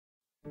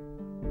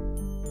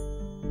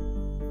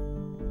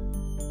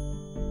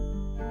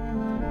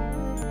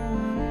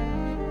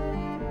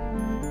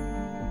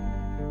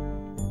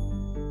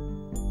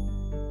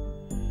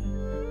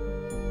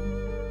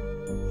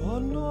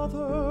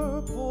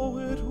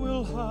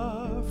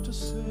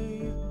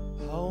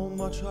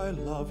much I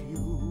love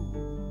you.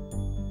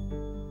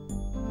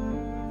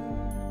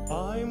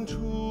 I'm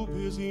too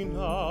busy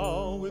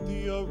now with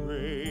the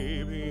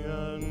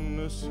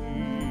Arabian Sea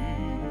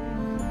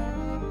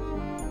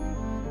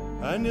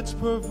and its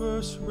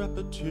perverse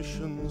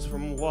repetitions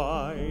from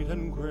white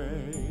and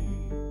gray.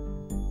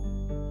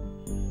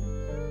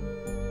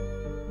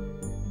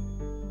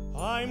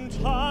 I'm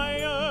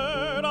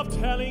tired of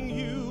telling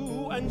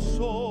you, and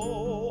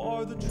so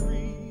are the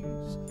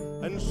trees,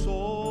 and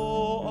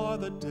so are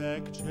the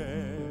deck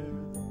chairs.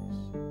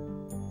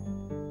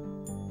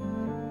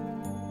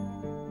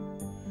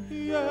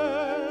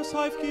 Yes,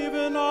 I've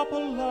given up a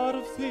lot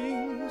of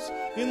things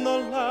in the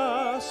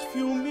last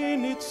few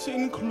minutes,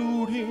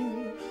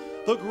 including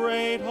the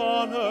great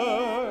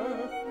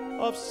honor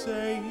of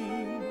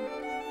saying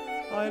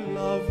I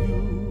love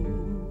you.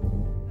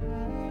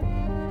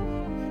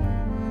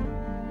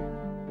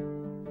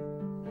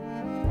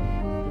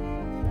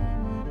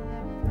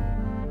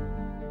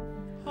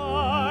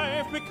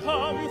 I've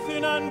become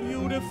thin and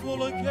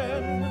beautiful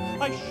again.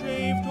 I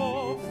shaved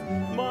off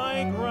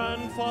my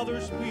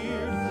grandfather's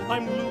beard.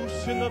 I'm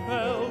loose in the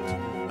belt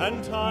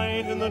and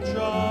tight in the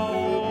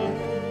jowl.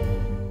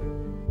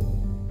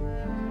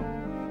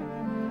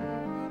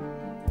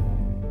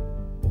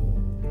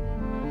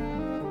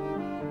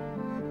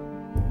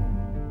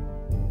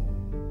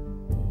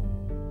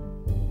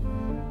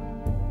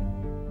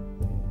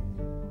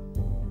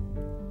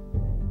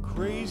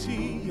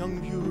 Crazy young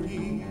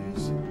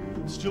beauties,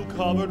 still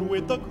covered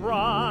with the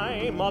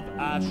grime of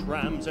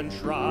ashrams and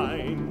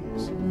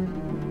shrines,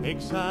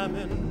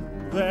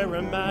 examine their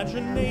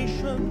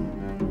imagination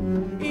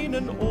in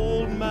an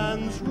old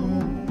man's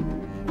room.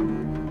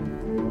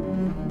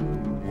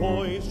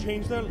 Boys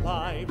change their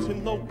lives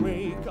in the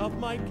wake of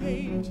my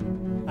gait,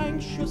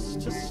 anxious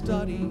to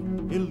study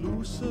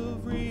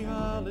elusive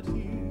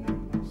realities.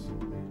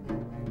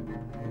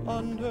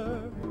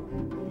 Under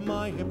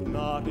my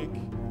hypnotic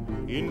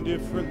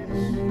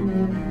indifference,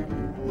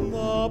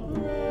 the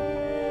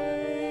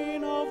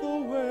brain of the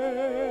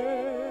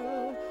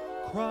whale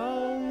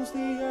crowns the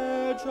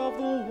edge of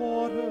the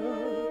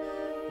water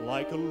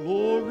like a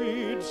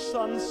lurid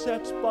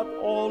sunset, but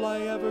all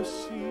I ever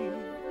see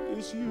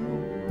is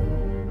you,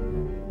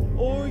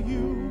 or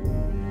you,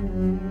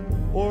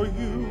 or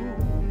you,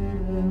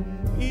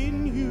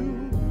 in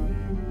you,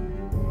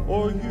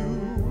 or you,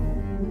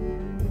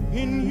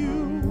 in you.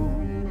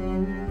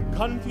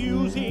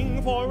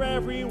 Confusing for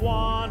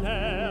everyone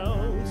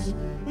else,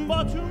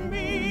 but to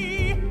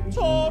me,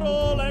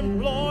 total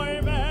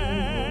employment.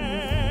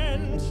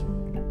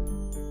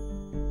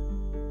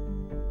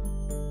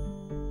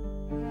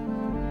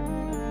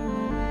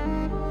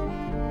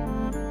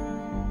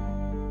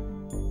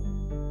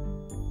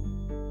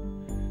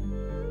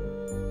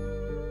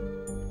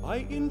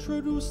 I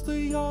introduce the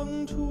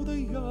young to the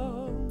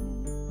young.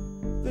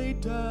 They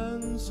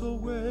dance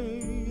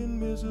away in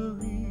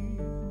misery,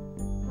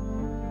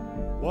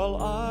 while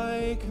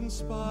I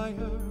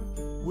conspire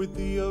with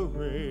the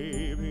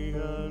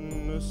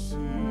Arabian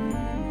Sea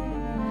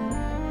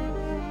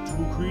to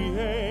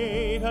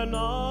create an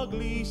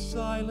ugly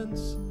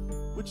silence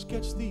which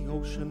gets the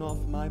ocean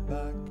off my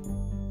back.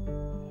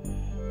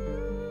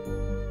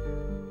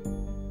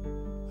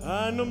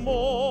 And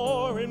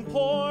more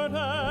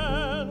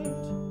important,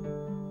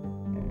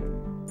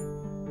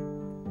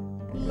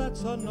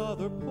 let's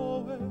another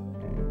poet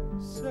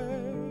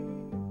say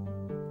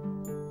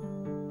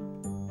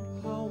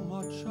how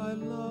much I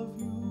love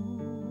you.